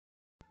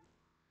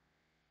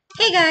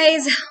Hey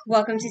guys,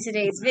 welcome to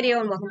today's video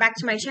and welcome back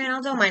to my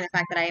channel. Don't mind the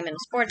fact that I am in a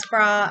sports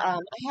bra. I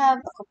have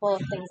a couple of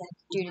things I have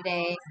to do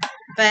today,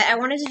 but I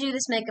wanted to do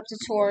this makeup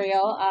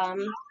tutorial.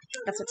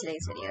 That's what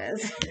today's video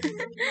is.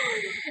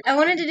 I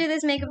wanted to do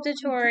this makeup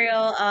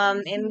tutorial.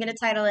 I'm gonna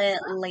title it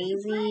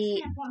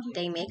Lazy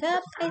Day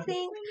Makeup, I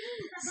think.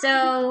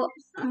 So,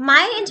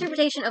 my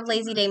interpretation of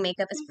Lazy Day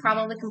Makeup is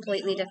probably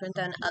completely different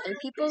than other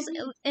people's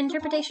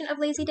interpretation of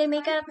Lazy Day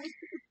Makeup.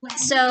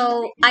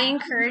 So, I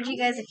encourage you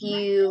guys, if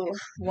you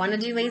want to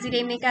do Lazy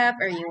Day makeup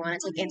or you want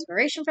to take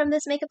inspiration from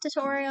this makeup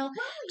tutorial,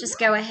 just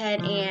go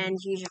ahead and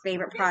use your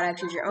favorite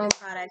products, use your own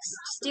products,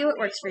 just do what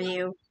works for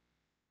you.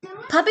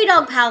 Puppy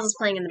Dog Pals is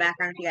playing in the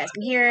background if you guys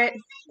can hear it.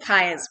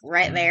 Kai is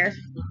right there.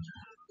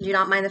 Do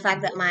not mind the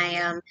fact that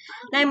my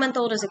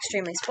 9-month-old is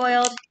extremely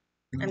spoiled.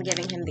 I'm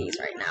giving him these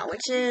right now,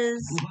 which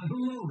is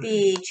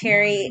the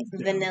cherry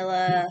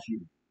vanilla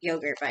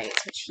yogurt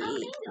bites, which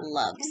he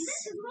loves.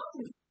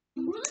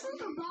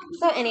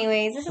 So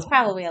anyways, this is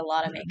probably a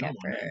lot of makeup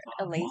for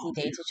a lazy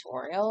day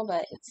tutorial,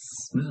 but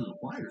it's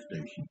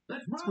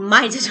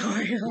my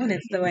tutorial and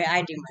it's the way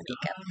I do my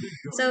makeup.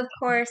 So of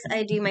course,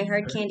 I do my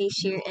Hard Candy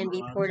Sheer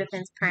Envy Pore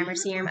Defense Primer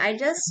Serum. I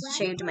just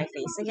shaved my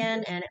face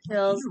again and it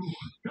feels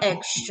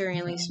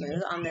extremely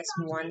smooth on this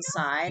one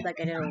side.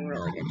 Like I did a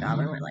really good job.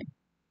 I went like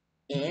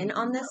in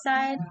on this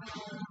side.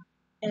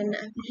 And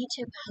I need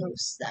to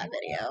post that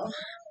video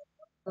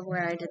of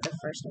where I did the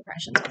first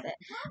impressions with it.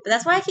 But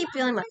that's why I keep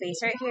feeling my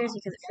face right here, is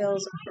because it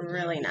feels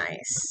really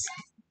nice.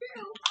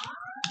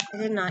 I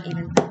did not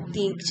even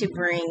think to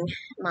bring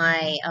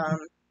my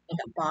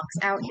makeup box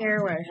out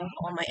here where I have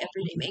all my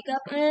everyday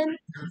makeup in.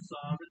 I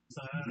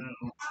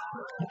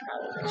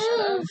probably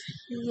should have.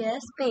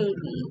 Yes,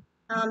 baby.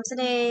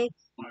 Today,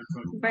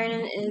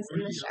 Brandon is in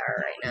the shower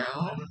right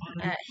now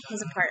at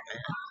his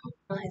apartment.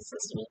 Well, his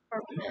sister's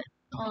apartment.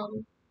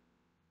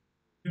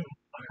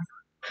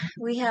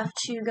 We have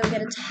to go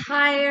get a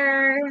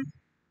tire.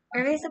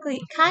 Or basically,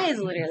 Kai is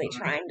literally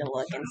trying to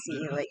look and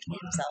see, like,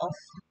 himself.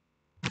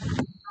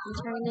 I'm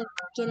trying to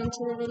get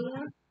into the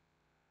video.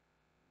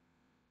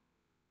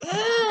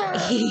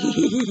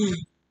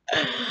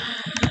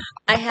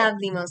 I have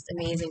the most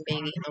amazing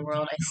baby in the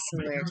world, I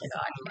swear to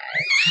God,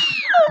 guys.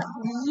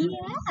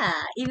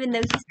 Yeah, even though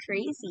he's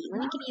crazy.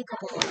 Let me give you a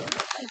couple more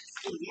bites.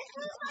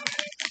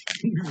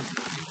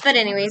 But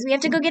anyways, we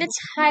have to go get a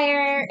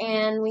tire,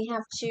 and we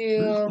have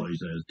to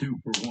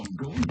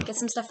get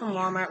some stuff from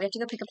Walmart. We have to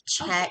go pick up a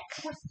check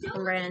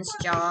from Brandon's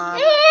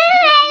job.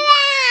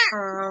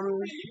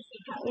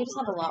 We just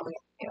have a lot we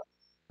have to do.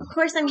 Of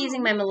course, I'm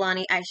using my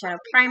Milani eyeshadow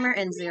primer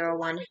in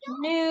 01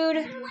 Nude.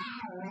 And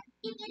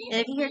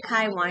if you hear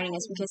Kai whining,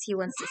 it's because he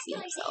wants to see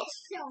himself.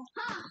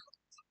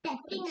 Like,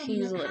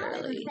 he's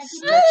literally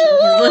stretching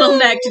his little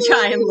neck to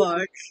try and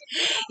look.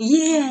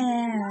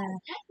 Yeah!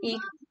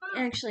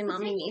 Actually,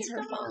 Mommy needs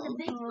her phone.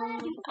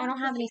 I don't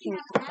have anything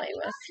you can play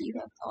with. You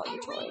have all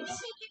your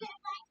toys.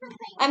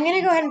 I'm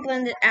gonna go ahead and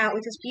blend it out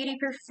with this Beauty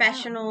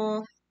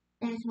Professional.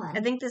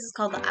 I think this is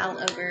called the All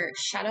Over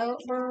Shadow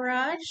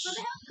Brush.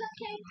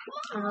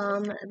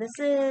 This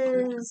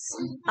is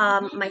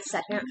my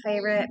second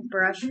favorite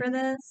brush for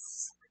this.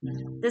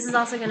 This is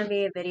also going to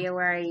be a video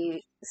where I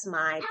use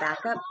my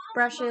backup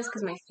brushes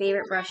because my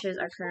favorite brushes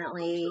are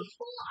currently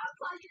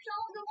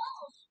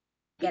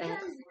getting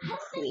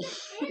cleaned.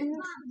 I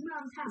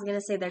was going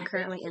to say they're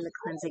currently in the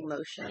cleansing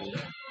motion.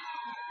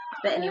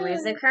 But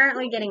anyways, they're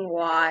currently getting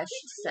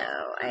washed, so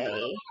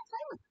I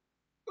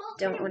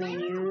don't want to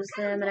use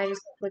them, and I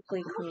just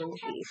quickly cleaned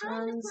these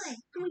ones.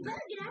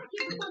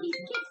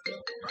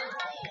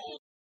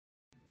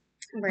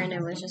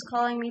 Brandon was just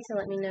calling me to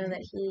let me know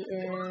that he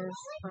is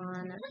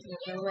on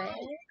the way.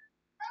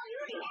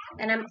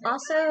 And I'm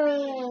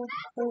also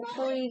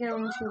hopefully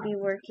going to be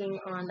working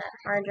on that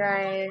hard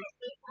drive.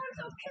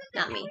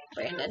 Not me,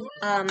 Brandon.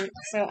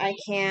 So I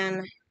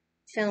can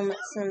film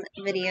some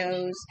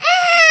videos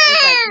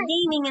with like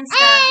gaming and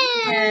stuff,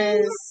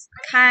 because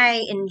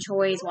Kai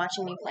enjoys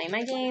watching me play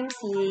my games.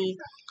 He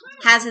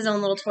has his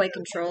own little toy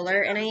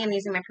controller, and I am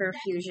using my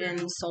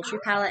Perfusion Sultry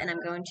palette, and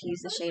I'm going to use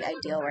the shade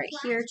Ideal right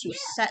here to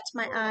set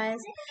my eyes.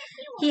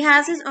 He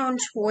has his own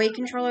toy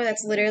controller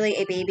that's literally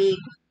a baby.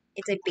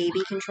 It's a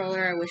baby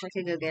controller. I wish I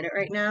could go get it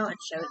right now and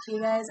show it to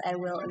you guys. I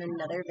will in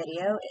another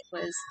video. It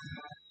was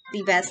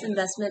the best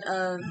investment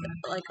of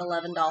like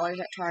 $11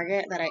 at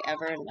Target that I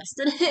ever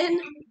invested in.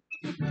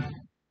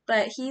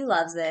 But he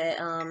loves it,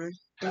 and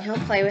he'll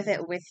play with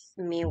it with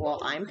me while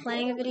I'm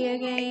playing a video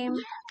game.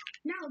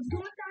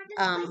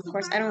 Of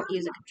course, I don't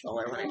use a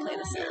controller when I play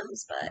The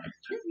Sims, but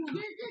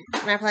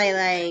when I play,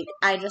 like,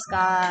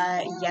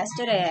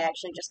 yesterday I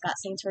actually just got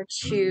Saints Row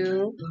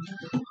 2.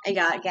 I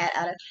got Get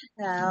Out of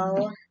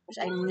Hell, which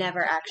I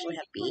never actually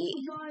have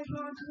beat.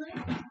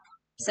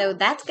 So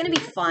that's going to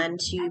be fun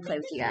to play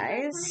with you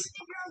guys,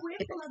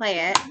 if I play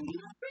it.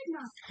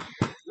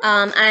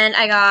 And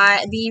I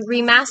got the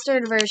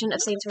remastered version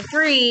of Saints Row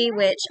 3,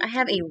 which I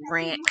have a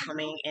rant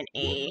coming in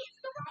a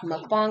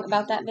mukbang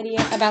about that video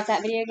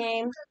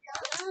game.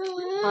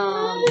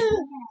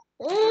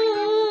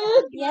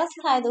 Yes,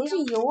 Kai, those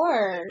are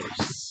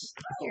yours.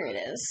 Here it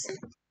is.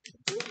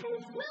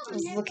 I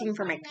was looking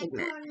for my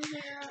pigment.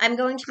 I'm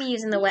going to be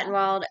using the Wet n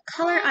Wild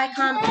Color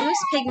Icon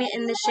Loose Pigment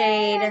in the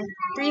shade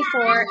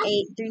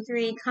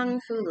 34833 Kung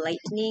Fu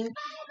Lightning.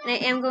 And I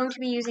am going to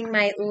be using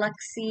my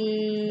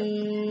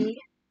Luxie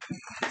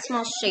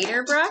small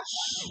shader brush.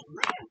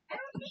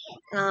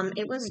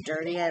 It was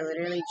dirty. I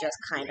literally just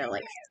kind of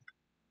like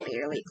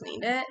barely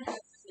cleaned it.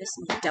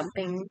 Just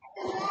dumping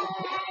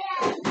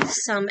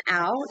some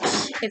out.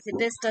 If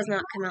this does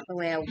not come out the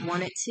way I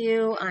want it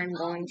to, I'm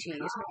going to use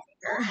my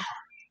finger.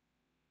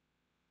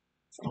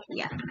 So,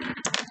 yeah,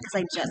 because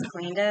I just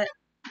cleaned it.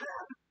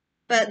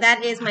 But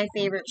that is my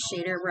favorite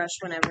shader brush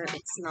whenever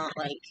it's not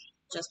like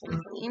just been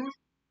cleaned.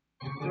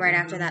 Right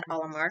after that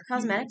Alamar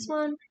Cosmetics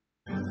one.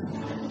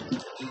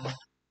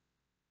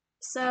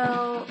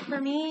 So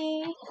for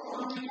me,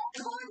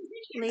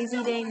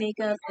 lazy day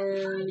makeup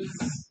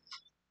is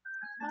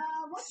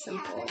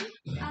simple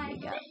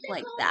makeup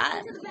like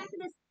that.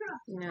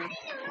 You know,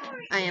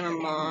 I am a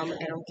mom.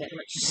 I don't get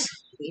much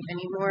sleep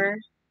anymore.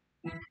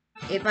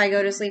 If I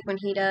go to sleep when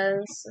he does,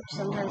 which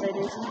sometimes I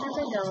do, sometimes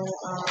I don't.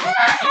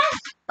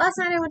 Last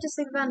night I went to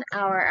sleep about an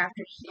hour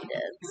after he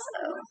did,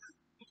 so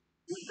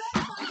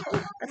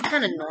that's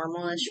kind of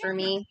normal-ish for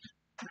me.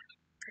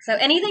 So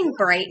anything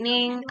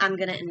brightening, I'm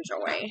gonna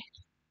enjoy.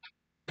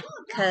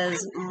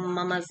 Because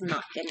Mama's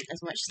not getting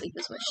as much sleep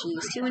as what she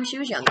used to when she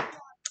was younger.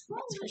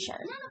 That's for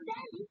sure.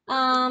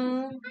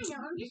 I'm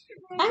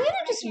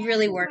gonna just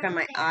really work on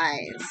my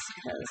eyes.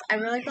 Because I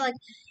really feel like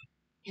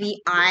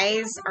the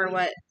eyes are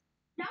what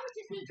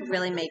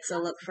really makes a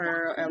look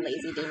for a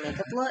lazy day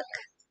makeup look.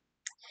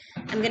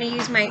 I'm going to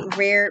use my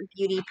Rare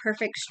Beauty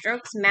Perfect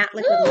Strokes Matte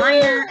Liquid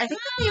Liner. I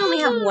think they only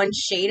have one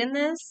shade in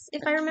this,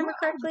 if I remember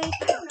correctly.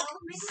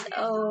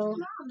 So,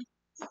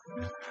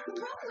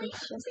 it's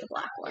just the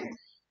black one.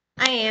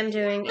 I am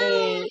doing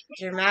a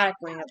dramatic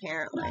wing,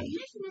 apparently.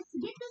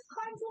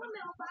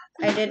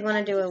 I did want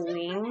to do a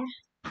wing.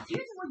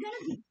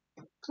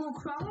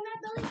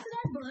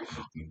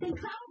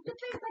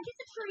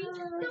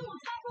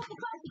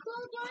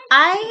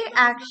 I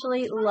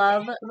actually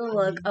love the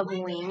look of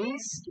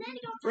wings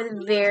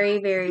with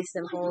very, very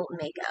simple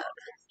makeup.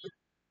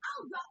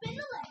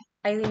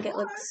 I think it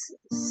looks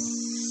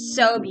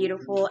so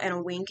beautiful, and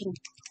a wing can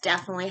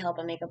definitely help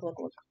a makeup look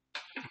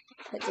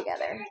put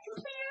together.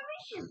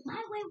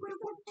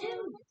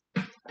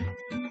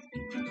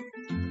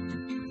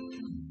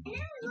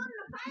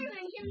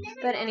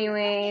 But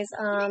anyways,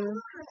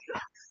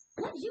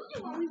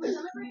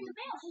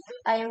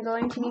 I am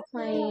going to be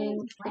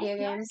playing video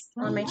games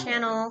on my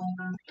channel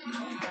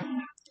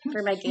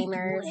for my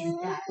gamers.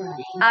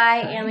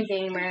 I am a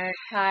gamer.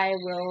 Kai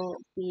will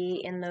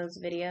be in those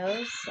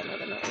videos, some of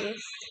them at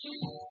least.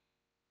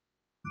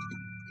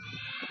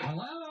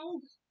 Hello?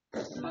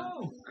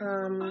 Oh,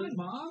 hi,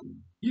 Mom.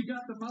 You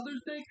got the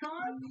Mother's Day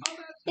card?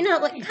 You know,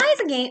 like, Kai's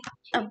a gamer.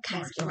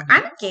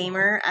 I'm a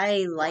gamer.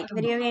 I like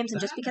video games,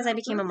 and just because I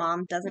became a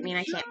mom doesn't mean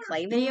I can't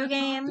play video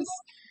games.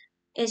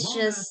 It's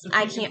just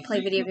I can't play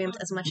video games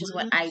as much as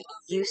what I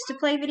used to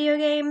play video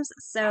games,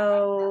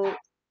 so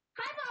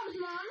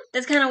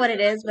that's kind of what it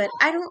is, but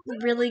I don't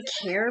really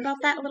care about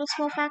that little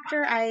small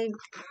factor. I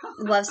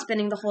love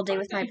spending the whole day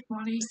with my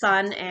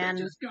son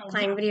and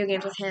playing video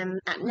games with him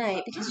at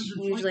night, because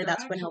usually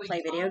that's when he'll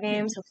play video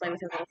games. He'll play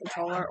with his little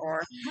controller,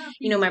 or,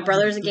 you know, my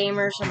brother's a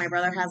gamer, so my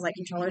brother has, like,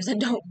 controllers that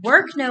don't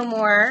work no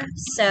more,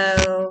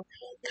 so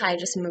Kai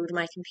just moved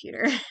my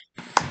computer.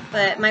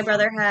 But my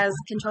brother has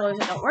controllers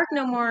that don't work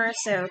no more,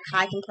 so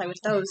Kai can play with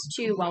those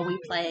too while we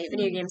play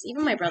video games.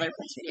 Even my brother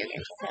plays video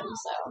games with him,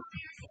 so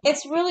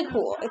it's really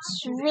cool.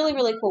 It's really,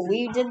 really cool.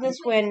 We did this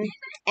when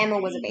Emma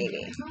was a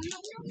baby.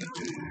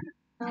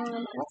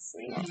 Let's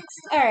see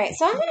next. Alright,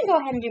 so I'm going to go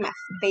ahead and do my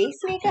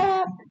face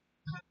makeup.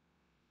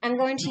 I'm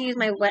going to use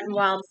my Wet n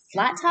Wild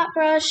flat top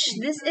brush.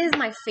 This is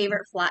my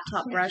favorite flat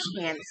top brush,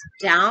 hands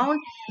down.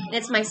 And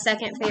it's my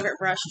second favorite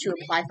brush to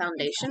apply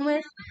foundation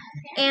with.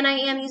 And I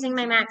am using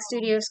my MAC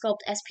Studio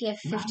Sculpt SPF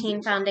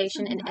 15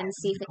 foundation in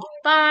NC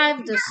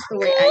 55, just the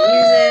way I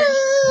use it.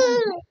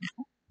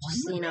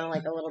 Just, you know,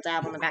 like a little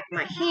dab on the back of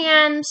my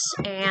hand,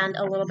 and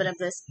a little bit of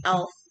this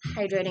e.l.f.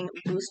 Hydrating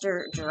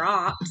Booster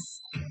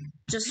Drops.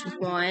 Just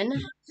one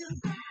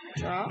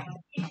drop.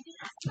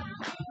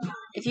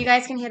 If you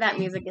guys can hear that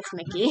music, it's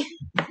Mickey.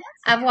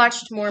 I've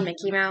watched more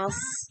Mickey Mouse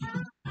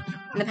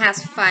in the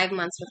past 5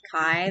 months with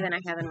Kai than I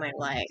have in my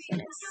life,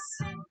 and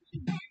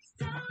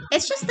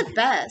it's just the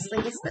best.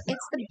 Like, it's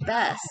the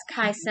best.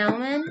 Kai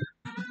Selman.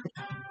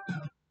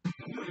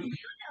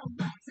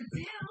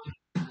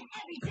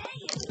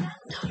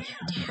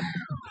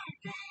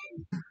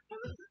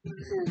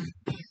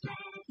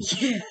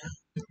 Yeah.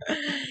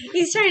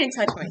 He's trying to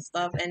touch my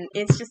stuff, and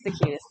it's just the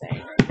cutest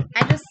thing.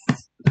 I just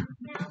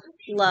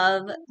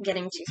love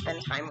getting to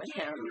spend time with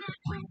him.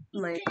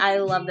 Like, I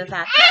love the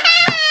fact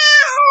that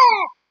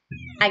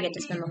I get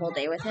to spend the whole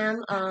day with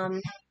him.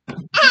 You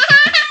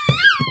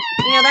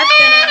know,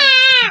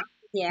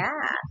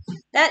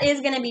 that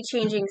is gonna be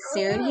changing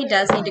soon. He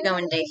does need to go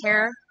in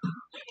daycare.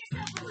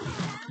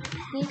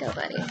 Here you go,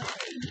 buddy.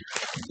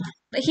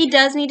 But he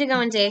does need to go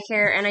in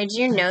daycare, and I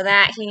do know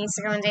that he needs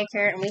to go in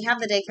daycare, and we have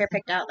the daycare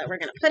picked out that we're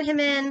going to put him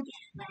in.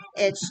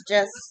 It's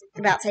just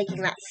about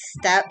taking that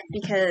step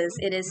because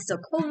it is still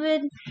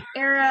COVID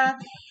era,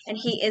 and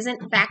he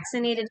isn't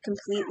vaccinated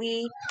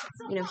completely.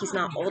 You know, he's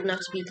not old enough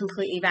to be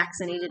completely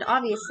vaccinated,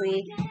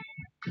 obviously.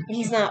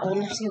 He's not old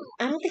enough to,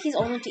 I don't think he's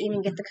old enough to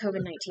even get the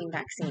COVID-19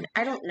 vaccine.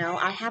 I don't know.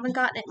 I haven't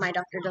gotten it. My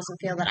doctor doesn't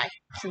feel that I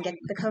can get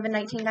the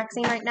COVID-19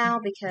 vaccine right now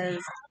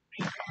because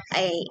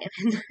I am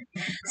in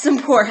some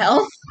poor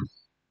health.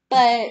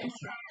 But,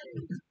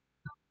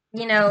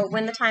 you know,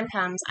 when the time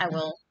comes, I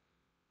will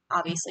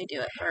obviously do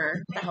it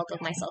for the health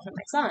of myself and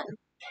my son.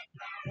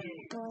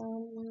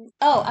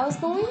 I was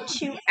going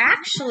to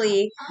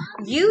actually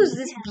use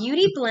this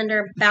Beauty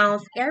Blender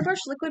Balance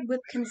Airbrush Liquid Whip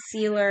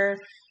Concealer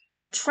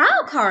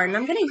trial card, and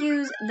I'm going to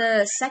use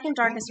the second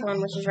darkest one,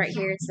 which is right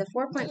here. It's the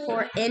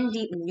 4.4 in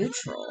Deep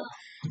Neutral,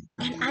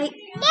 and I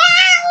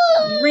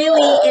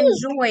really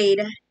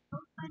enjoyed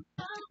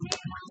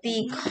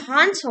the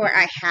contour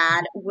I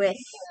had with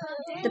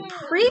the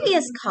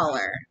previous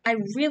color. I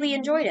really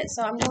enjoyed it,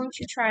 so I'm going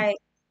to try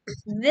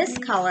this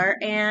color,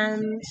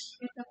 and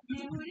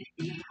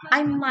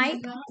I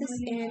might put this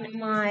in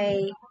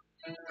my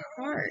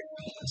cart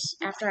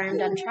after I'm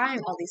done trying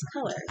all these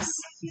colors.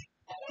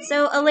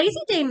 So, a lazy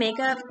day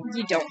makeup,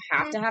 you don't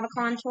have to have a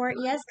contour.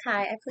 Yes,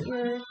 Kai, I put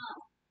your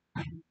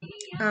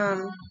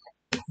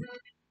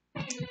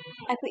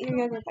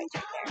yogurt bites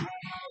right there.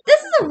 This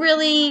is a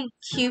really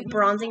cute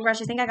bronzing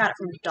brush. I think I got it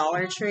from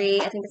Dollar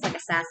Tree. I think it's like a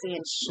sassy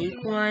and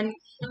chic one.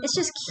 It's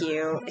just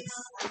cute. It's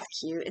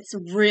cute. It's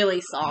really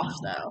soft,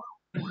 though.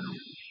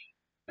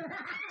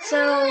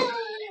 So,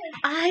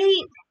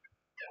 I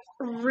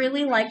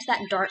really liked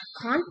that dark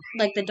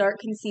the dark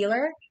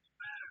concealer.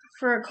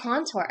 For a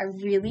contour, I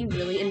really,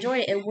 really enjoyed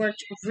it. It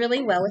worked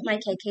really well with my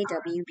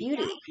KKW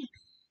Beauty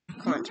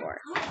contour.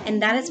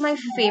 And that is my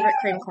favorite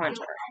cream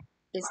contour,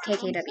 is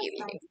KKW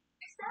Beauty.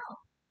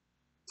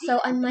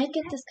 So I might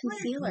get this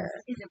concealer.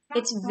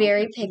 It's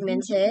very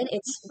pigmented.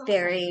 It's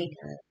very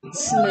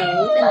smooth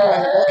and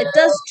blendable. It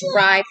does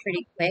dry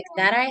pretty quick.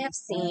 That I have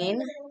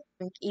seen.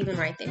 Like even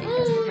right there, you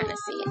guys can kind of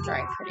see it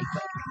dry pretty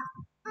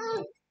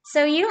quick.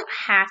 So you don't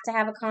have to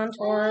have a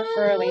contour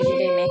for a lazy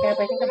day makeup.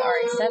 I think I've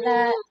already said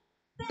that.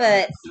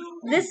 But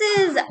this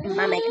is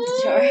my makeup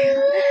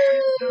tutorial,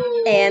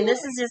 and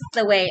this is just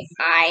the way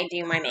I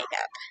do my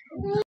makeup.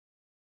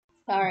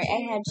 Sorry,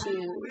 I had to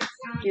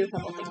do a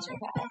couple things with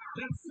that.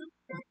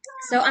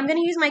 So I'm going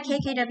to use my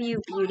KKW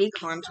Beauty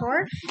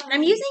Contour, and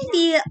I'm using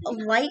the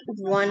light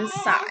one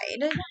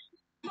side.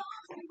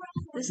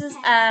 This is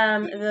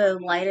the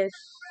lightest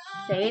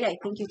shade I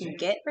think you can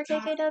get for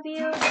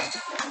KKW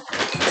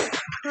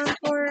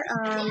Contour.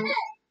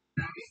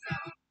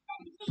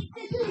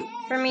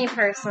 For me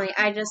personally,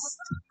 I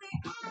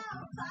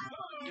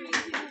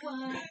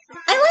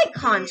like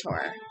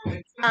contour,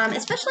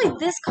 especially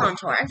this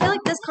contour. I feel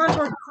like this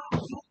contour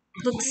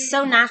looks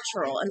so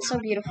natural and so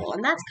beautiful,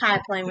 and that's kind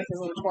of playing with his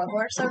little toy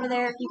horse over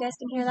there, if you guys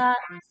can hear that.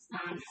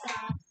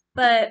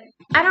 But,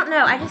 I don't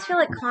know, I just feel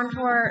like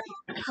contour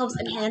helps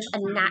enhance a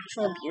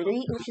natural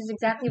beauty, which is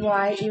exactly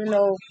why, even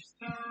though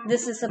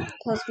this is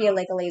supposed to be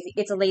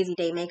it's a lazy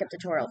day makeup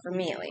tutorial, for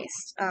me at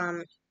least.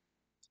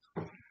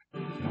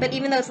 But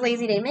even though it's a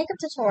lazy day makeup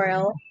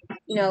tutorial,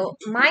 you know,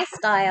 my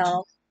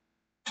style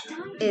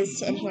is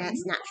to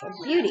enhance natural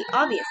beauty,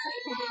 obviously.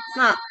 It's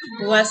not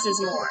less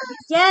is more.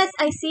 Yes,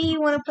 I see you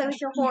want to play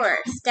with your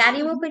horse.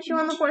 Daddy will put you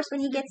on the horse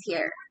when he gets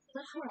here.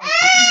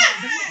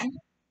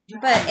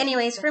 But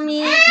anyways, for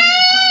me,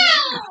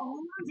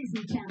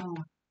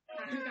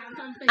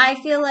 I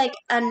feel like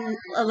a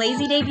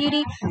lazy day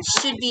beauty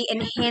should be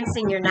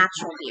enhancing your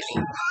natural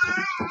beauty.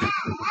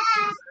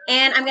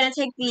 And I'm going to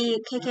take the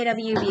KKW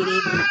Beauty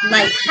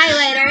Light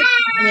Highlighter.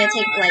 I'm going to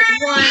take Light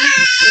 1,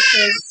 which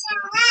is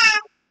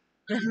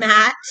the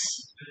matte.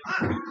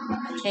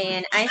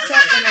 And I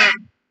set the matte.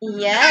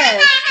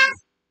 Yes.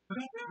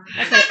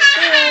 I put it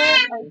here.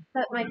 I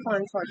put my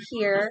contour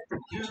here.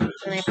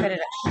 And I put it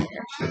up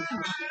here.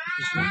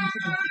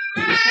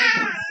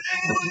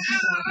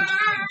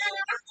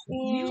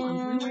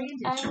 And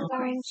I'm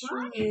going to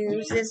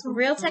use this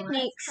Real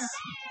Techniques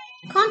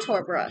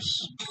contour brush.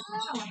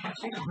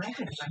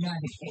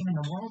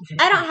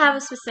 I don't have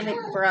a specific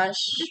brush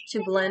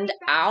to blend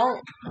out.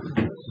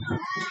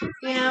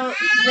 You know,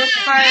 this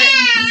part,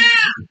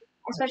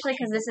 especially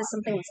because this is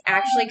something that's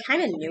actually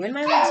kind of new in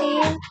my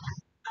routine,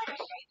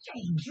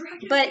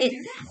 but it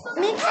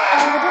makes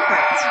all the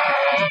difference.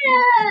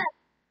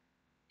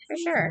 For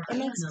sure. It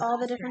makes all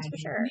the difference for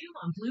sure.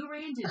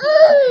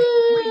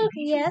 Ooh,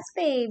 yes,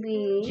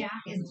 baby. Jack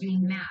is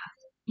doing math.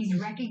 He's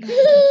recognizing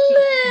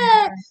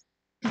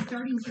he's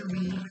starting to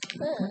read.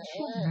 When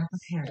children are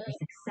prepared for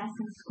success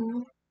in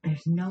school,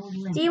 there's no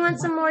limit. Do you want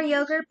some more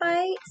yogurt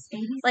bites?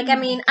 Like, I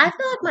mean, I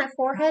feel like my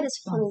forehead is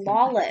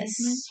flawless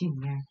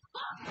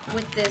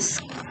with this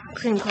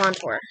cream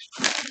contour.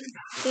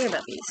 Here,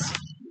 puppies.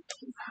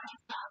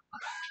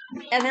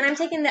 And then I'm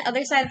taking the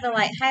other side of the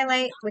light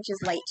highlight, which is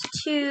light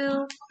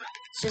 2.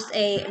 It's just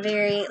a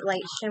very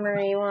light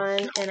shimmery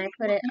one, and I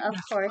put it, of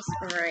course,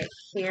 right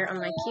here on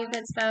my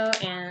Cupid's bow,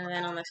 and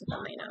then on the tip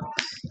of my nose.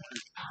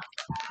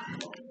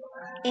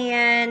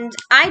 And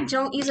I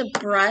don't use a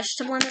brush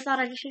to blend this out,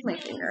 I just use my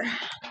finger.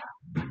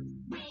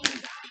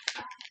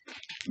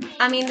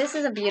 I mean, this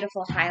is a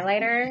beautiful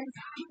highlighter.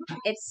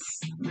 It's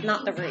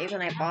not the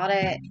reason I bought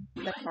it,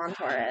 the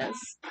contour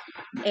is.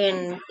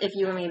 And if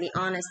you want me to be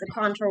honest, the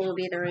contour will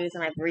be the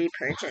reason I've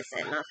repurchased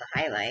it, not the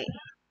highlight.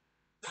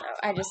 So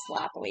I just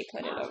sloppily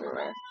put it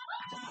everywhere.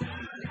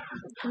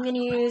 I'm going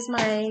to use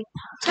my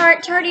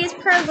Tarte's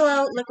Pro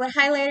Glow Liquid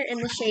Highlighter in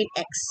the shade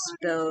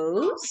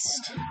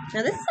Exposed.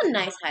 Now this is a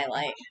nice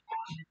highlight.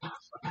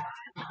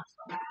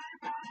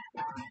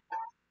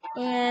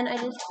 And I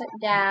just put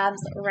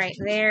dabs right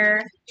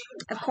there.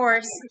 Of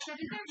course,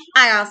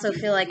 I also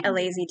feel like a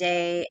lazy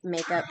day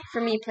makeup,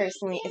 for me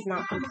personally, is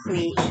not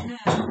complete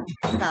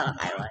without a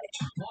highlight.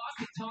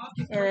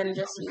 And then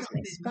just use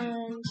my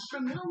sponge.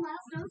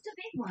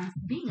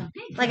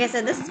 Like I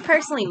said, this is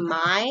personally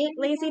my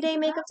lazy day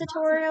makeup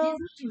tutorial.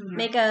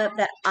 Makeup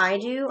that I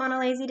do on a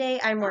lazy day,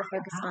 I'm more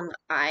focused on the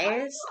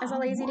eyes as a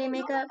lazy day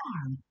makeup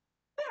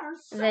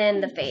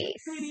than the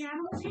face.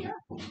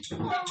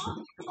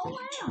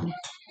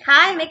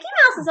 Hi, Mickey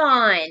Mouse is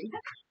on.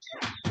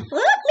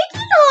 Look,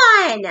 Mickey's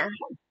on.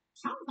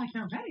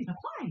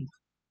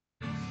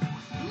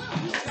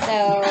 So,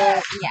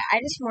 yeah, I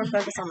just more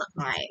focus on the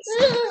eyes.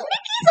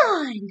 Mickey's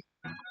on.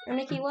 Or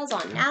Mickey was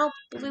on. Now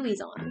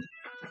Bluey's on.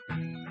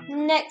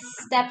 Next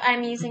step,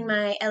 I'm using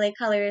my LA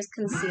Colors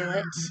Conceal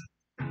It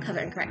Cover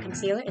and Correct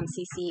Concealer in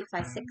CC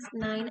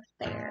 569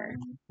 Fair.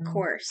 Of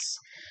course,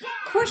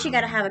 you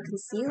gotta have a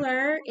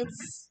concealer.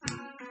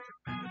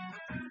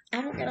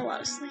 I don't get a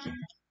lot of sleep.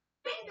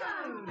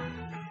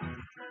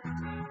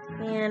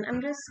 And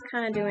I'm just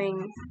kind of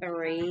doing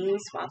 3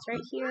 spots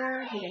right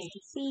here. You guys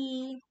can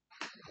see.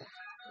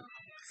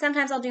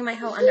 Sometimes I'll do my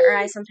whole under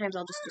eye. Sometimes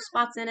I'll just do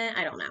spots in it.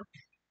 I don't know.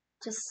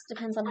 Just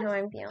depends on how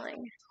I'm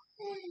feeling.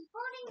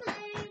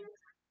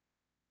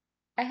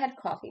 I had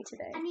coffee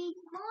today.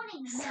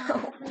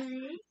 So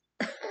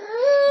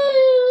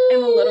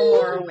I'm a little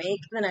more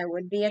awake than I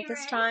would be at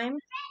this time.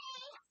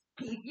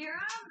 That's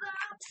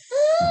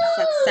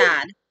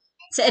sad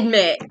to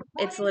admit.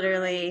 It's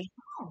literally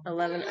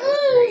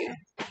 11:03.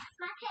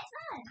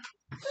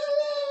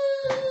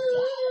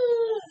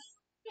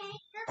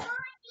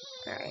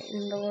 Alright,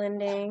 and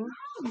blending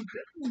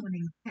my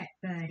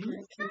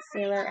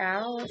concealer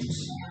out.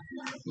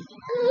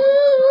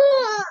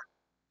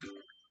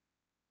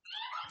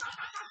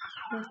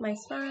 With my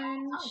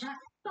sponge.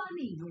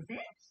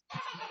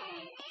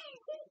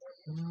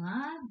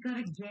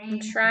 I'm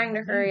trying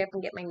to hurry up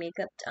and get my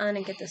makeup done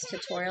and get this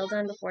tutorial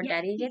done before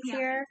Daddy gets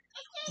here.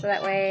 So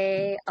that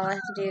way, all I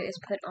have to do is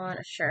put on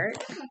a shirt.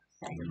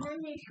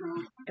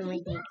 And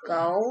we can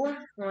go.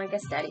 Well, I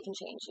guess Daddy can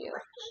change you.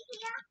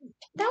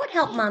 That would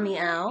help Mommy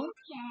out.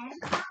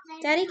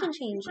 Daddy can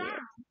change you.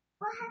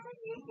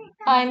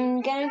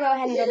 I'm going to go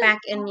ahead and go back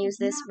and use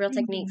this Real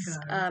Techniques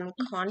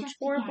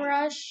contour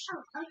brush.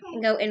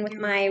 And go in with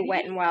my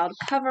Wet n Wild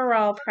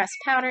Coverall Pressed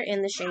Powder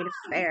in the shade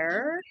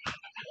Fair.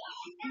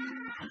 I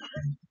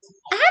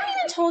haven't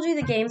even told you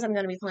the games I'm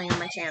going to be playing on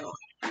my channel.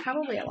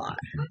 Probably a lot.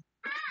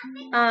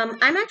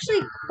 I'm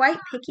actually quite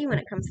picky when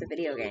it comes to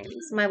video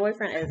games. My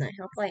boyfriend isn't.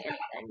 He'll play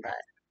anything,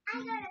 but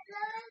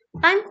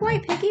I'm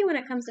quite picky when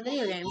it comes to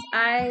video games.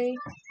 I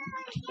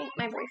think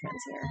my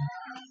boyfriend's here.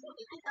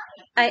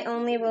 I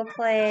only will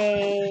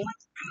play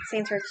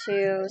Saints Row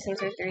 2,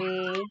 Saints Row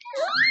 3,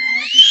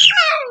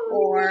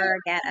 or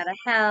Get Out of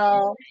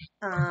Hell,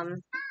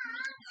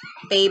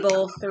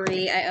 Fable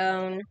 3 I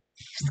own,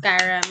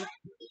 Skyrim,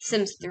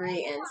 Sims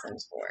 3, and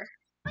Sims 4.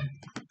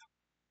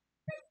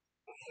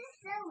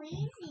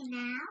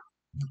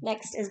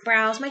 Next is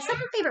brows. My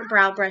second favorite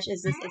brow brush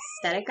is this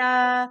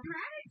Aesthetica.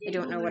 I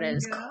don't know what it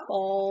is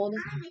called.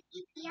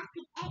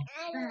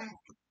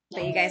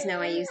 But you guys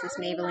know I use this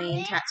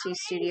Maybelline Tattoo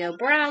Studio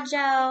Brow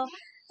Gel.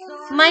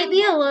 Might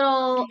be a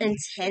little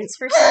intense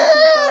for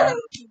some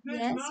people.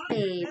 Yes,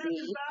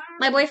 baby.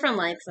 My boyfriend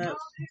likes it.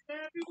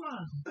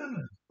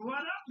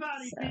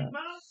 So.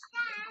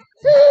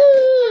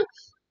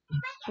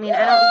 I mean,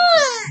 I don't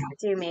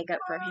do makeup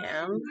for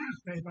him.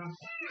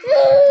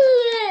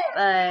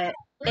 But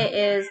it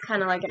is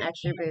kind of like an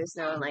extra boost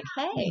knowing, like,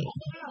 hey,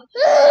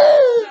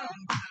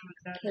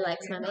 he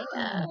likes my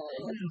makeup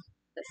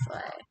this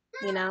way,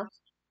 you know?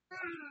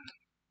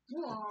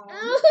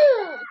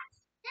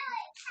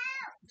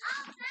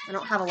 I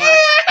don't have a lot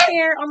of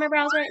hair on my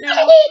brows right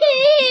now.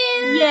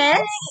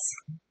 Yes.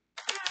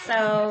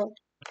 So,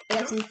 I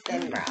have some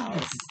thin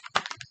brows.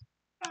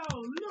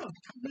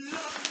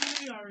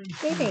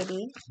 Hey,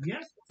 baby.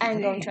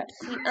 I'm going to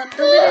clean up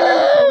the living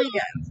room before we go.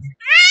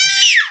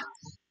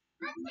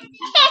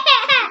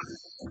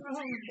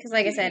 Because,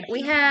 like I said,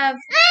 we have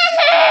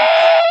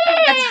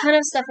a ton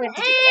of stuff we have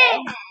to do today.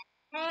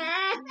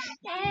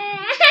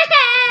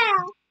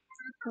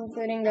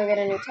 Including go get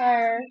a new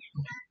tire.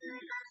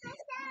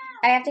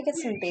 I have to get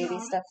some baby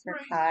stuff for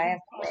Kai, of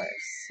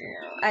course. You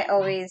know, I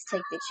always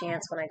take the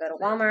chance when I go to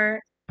Walmart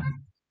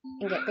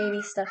and get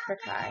baby stuff for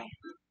Kai.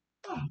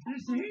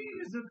 This heat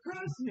is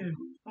oppressive.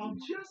 I'll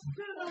just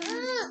get a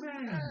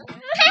man.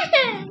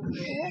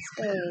 Yes,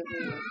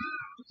 baby.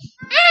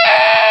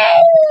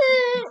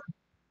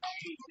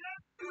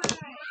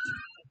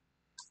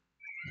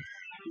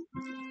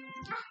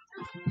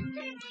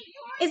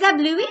 Is that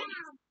Bluey?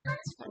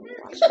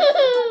 Yeah.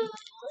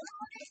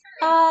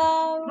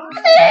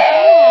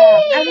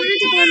 I wanted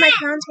to blend my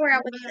contour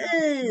out with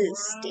this.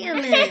 Damn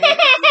it.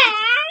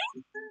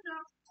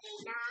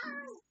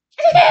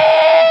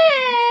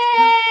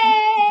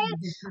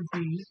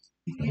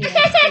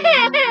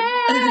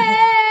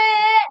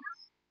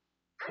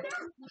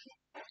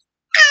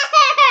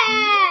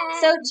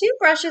 So 2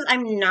 brushes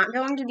I'm not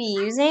going to be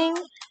using.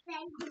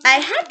 I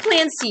had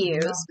plans to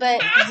use,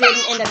 but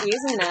didn't end up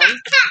using them.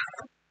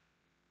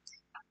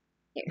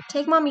 Here,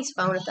 take mommy's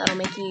phone if that'll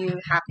make you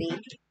happy.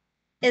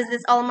 Is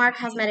this Olimar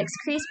Cosmetics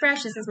crease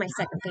brush. This is my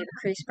second favorite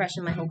crease brush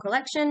in my whole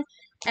collection.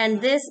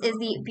 And this is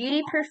the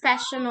Beauty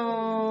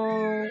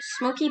Professional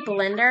Smoky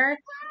Blender.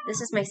 This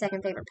is my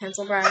second favorite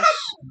pencil brush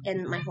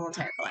in my whole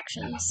entire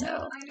collection.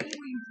 So,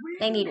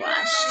 they need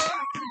washed.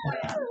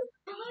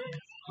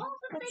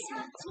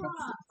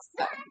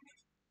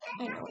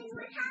 I know.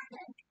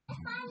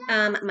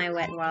 My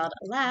Wet n Wild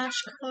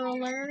Lash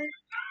Curler.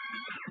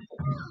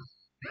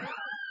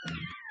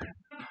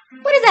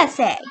 What does that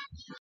say?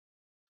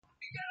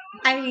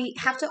 I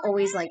have to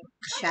always, like,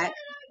 check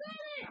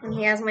when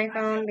he has my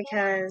phone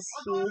because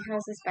he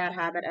has this bad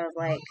habit of,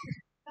 like,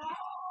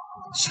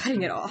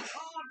 shutting it off.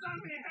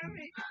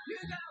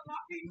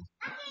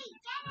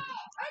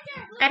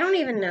 I don't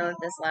even know if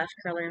this lash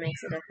curler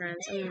makes a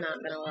difference. I'm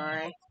not gonna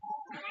lie.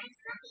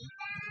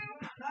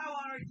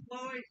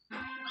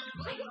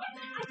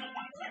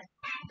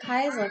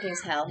 Kai is lucky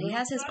as hell. He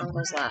has his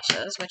uncle's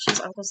lashes, which his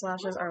uncle's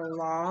lashes are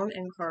long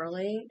and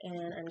curly,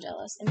 and I'm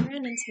jealous. And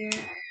Brandon's here.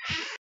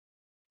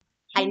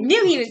 I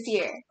knew he was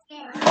here!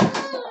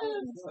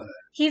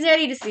 He's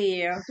ready to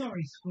see you.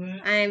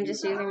 I'm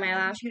just using my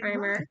lash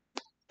primer.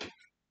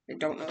 I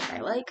don't know if I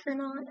like or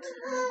not.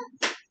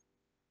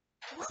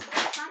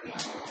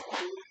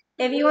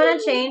 If you want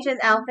to change his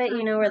outfit,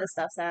 you know where the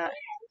stuff's at.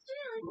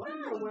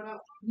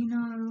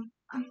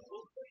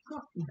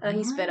 Oh,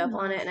 he spit up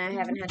on it, and I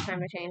haven't had time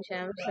to change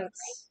him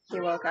since he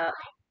woke up.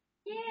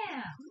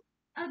 Yeah,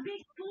 a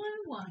big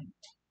blue one.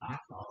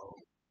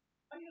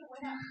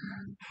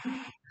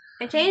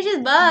 I changed his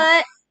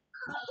butt.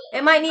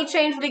 It might need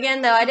changed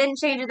again, though. I didn't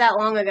change it that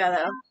long ago,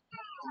 though.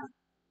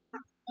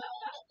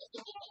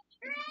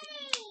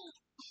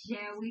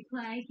 Shall we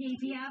play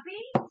Keepy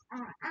Uppy?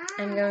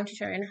 I'm going to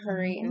try and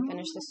hurry and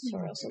finish this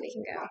tutorial so we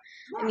can go.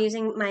 I'm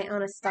using my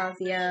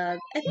Anastasia,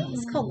 I think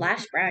it's called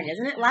Lash Brag,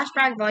 isn't it? Lash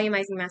Brag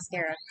Volumizing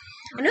Mascara.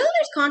 I know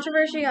there's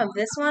controversy of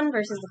this one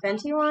versus the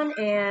Fenty one,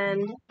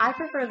 and I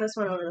prefer this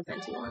one over the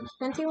Fenty one.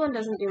 The Fenty one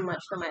doesn't do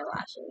much for my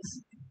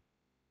lashes.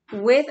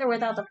 With or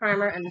without the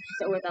primer and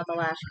without the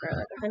lash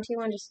curler. The Fenty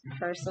one just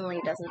personally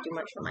doesn't do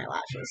much for my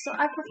lashes. So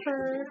I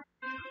prefer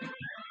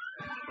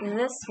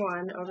this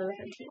one over the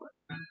Fenty one.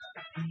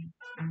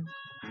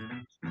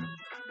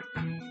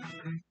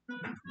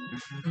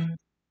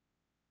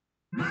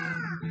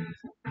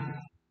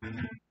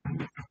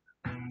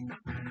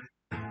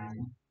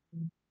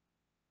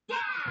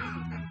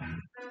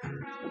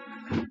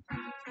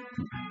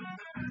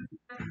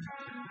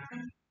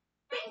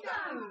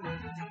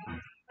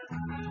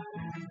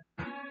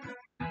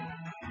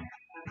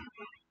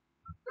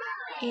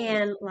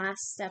 And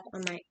last step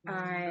on my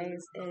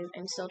eyes is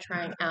I'm still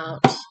trying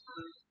out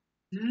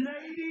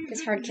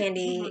this Hard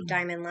Candy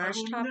Diamond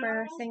Lash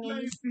Topper thingy.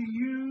 I'm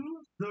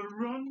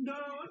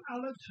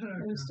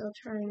still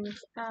trying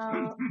this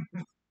out.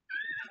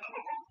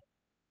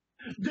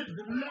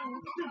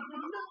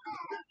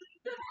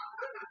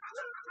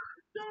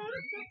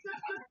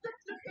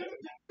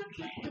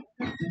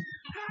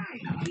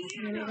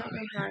 And I don't know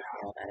how I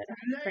call that.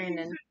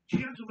 Brandon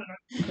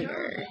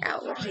figure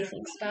out what he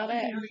thinks about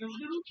it.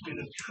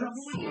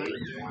 Let's see.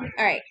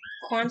 Alright,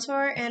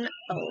 contour and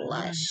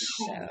blush.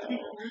 So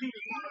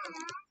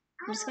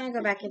I'm just going to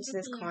go back into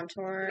this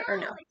contour. Or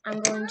no, I'm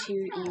going to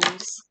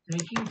use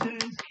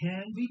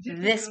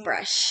this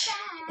brush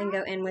and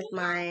go in with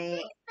my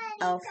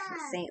e.l.f.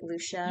 St.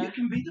 Lucia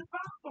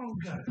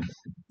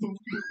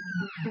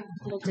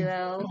little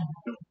duo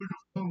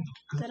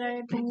that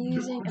I've been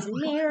using as a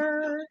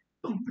mirror.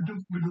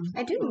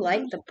 I do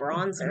like the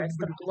bronzer. It's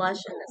the blush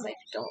in this I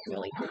don't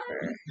really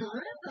prefer.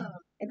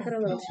 I put a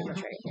little too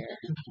much right here.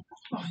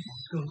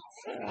 So.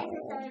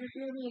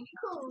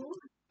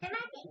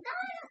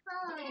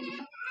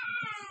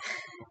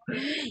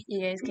 You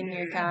guys can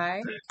hear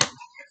Kai.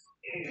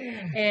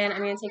 And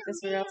I'm going to take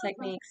this Real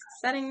Techniques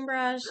setting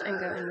brush and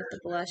go in with the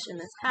blush in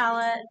this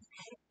palette.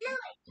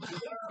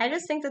 I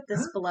just think that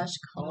this blush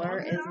color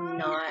is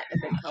not a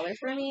good color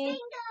for me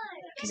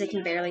because I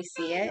can barely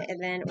see it.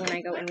 And then when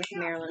I go in with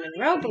Marilyn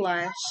Monroe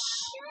blush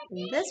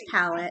in this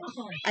palette,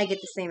 I get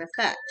the same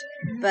effect.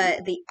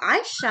 But the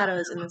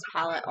eyeshadows in this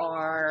palette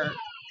are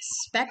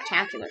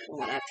spectacular from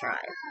what I've tried.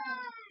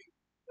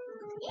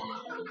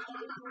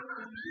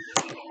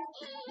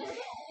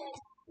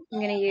 I'm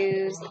going to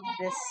use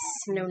this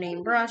No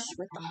Name brush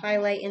with the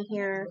highlight in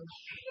here.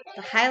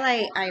 The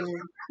highlight I'm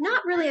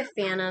not really a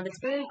fan of. It's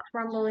very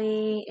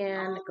crumbly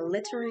and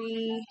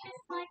glittery.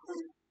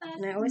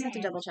 And I always have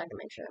to double check and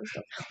make sure I'm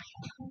still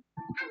filming,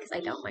 because I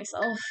doubt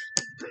myself.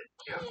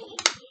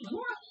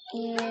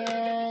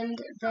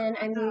 And then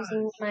I'm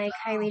using my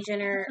Kylie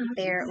Jenner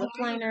Bare Lip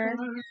Liner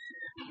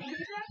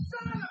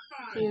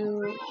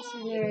to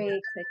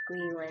very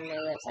quickly line my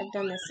lips. I've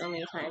done this so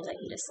many times I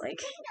can just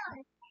like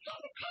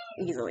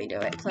easily do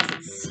it. Plus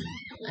it's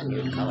a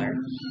nude color.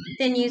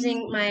 Then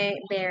using my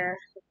Bare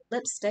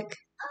lipstick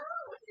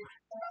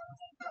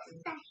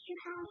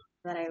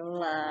that I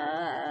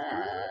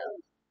love.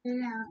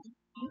 Yeah,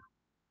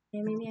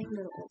 maybe I can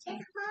go to Ulta.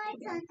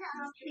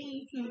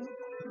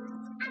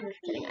 I'm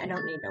just kidding. I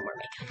don't need no more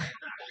makeup.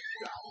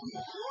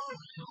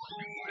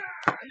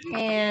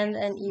 And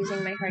then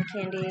using my Hard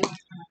Candy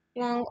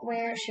Long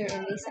Wear Sheer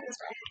Envy Setting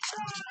Spray.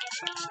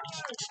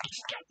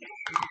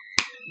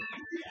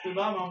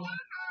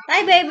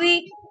 Bye,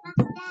 baby.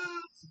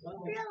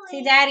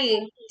 See,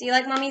 Daddy. Do you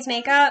like Mommy's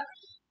makeup?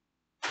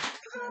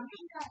 All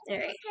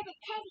right.